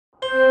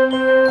What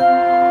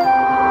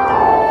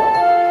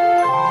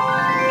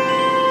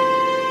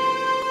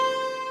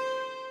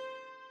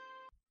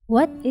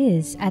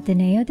is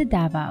Ateneo de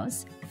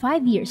Davao's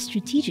 5-year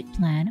strategic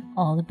plan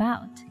all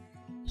about?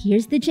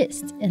 Here's the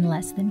gist in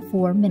less than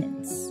 4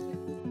 minutes.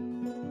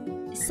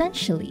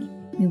 Essentially,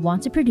 we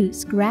want to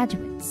produce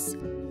graduates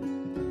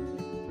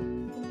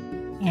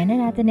and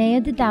an Ateneo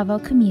de Davao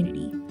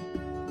community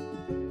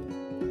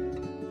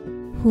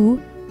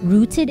who,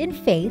 rooted in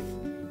faith,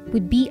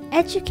 would be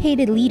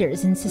educated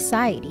leaders in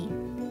society,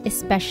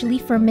 especially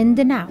for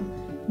Mindanao,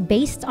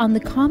 based on the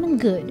common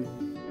good,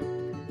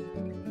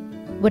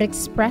 would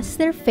express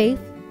their faith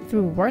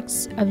through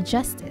works of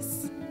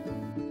justice,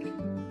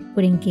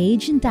 would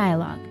engage in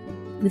dialogue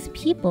with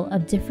people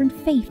of different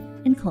faith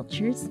and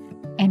cultures,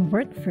 and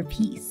work for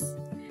peace,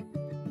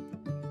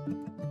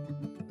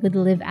 would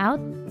live out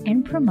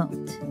and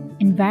promote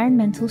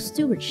environmental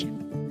stewardship,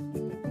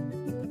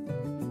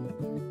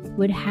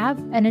 would have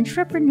an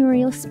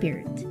entrepreneurial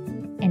spirit,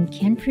 and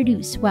can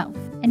produce wealth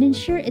and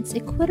ensure its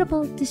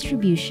equitable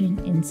distribution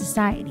in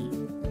society,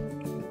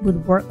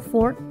 would work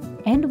for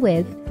and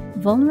with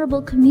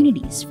vulnerable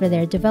communities for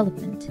their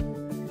development,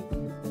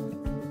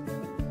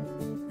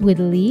 would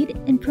lead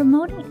in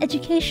promoting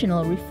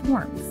educational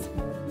reforms,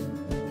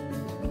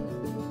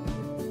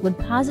 would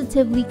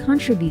positively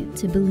contribute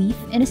to belief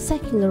in a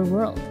secular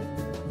world,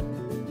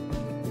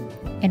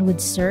 and would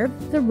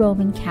serve the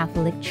Roman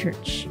Catholic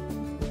Church.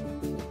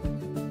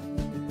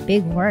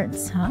 Big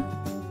words, huh?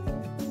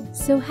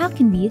 So how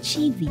can we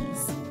achieve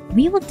these?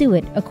 We will do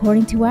it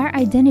according to our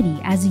identity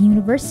as a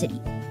university,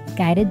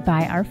 guided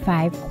by our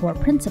 5 core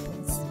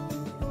principles.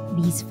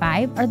 These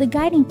 5 are the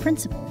guiding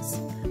principles,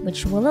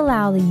 which will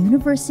allow the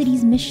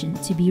university's mission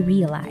to be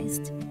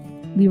realized.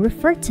 We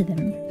refer to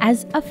them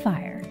as a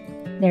FIRE.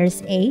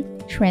 There's A,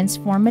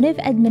 transformative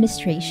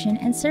administration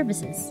and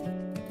services.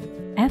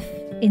 F,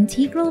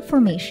 integral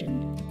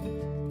formation.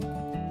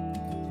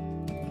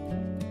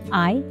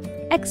 I,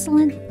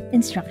 excellent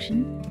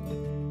instruction.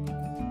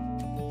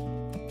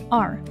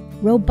 R,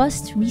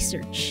 robust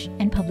research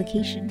and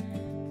publication.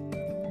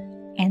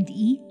 And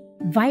E,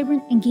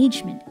 vibrant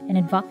engagement and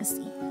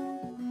advocacy.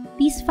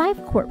 These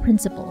 5 core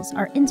principles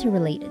are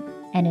interrelated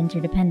and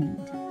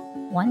interdependent.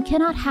 One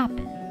cannot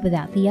happen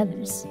without the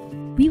others.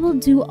 We will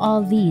do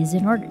all these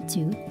in order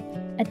to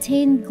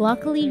attain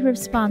globally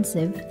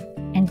responsive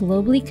and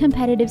globally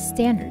competitive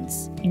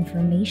standards,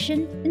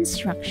 information,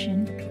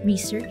 instruction,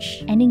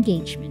 research, and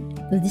engagement,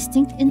 with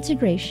distinct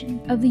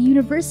integration of the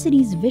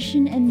university's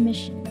vision and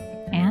mission,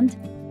 and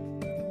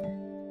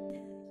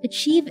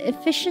achieve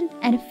efficient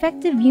and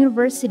effective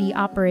university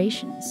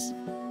operations,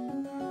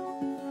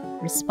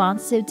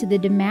 responsive to the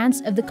demands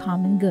of the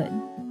common good.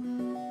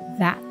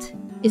 That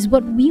is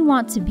what we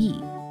want to be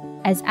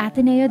as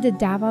Ateneo de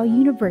Davao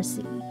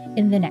University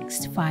in the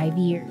next 5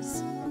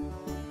 years.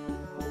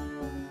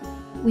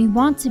 We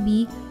want to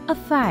be a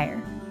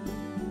FIRE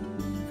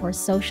for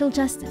social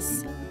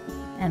justice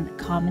and the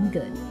common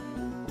good.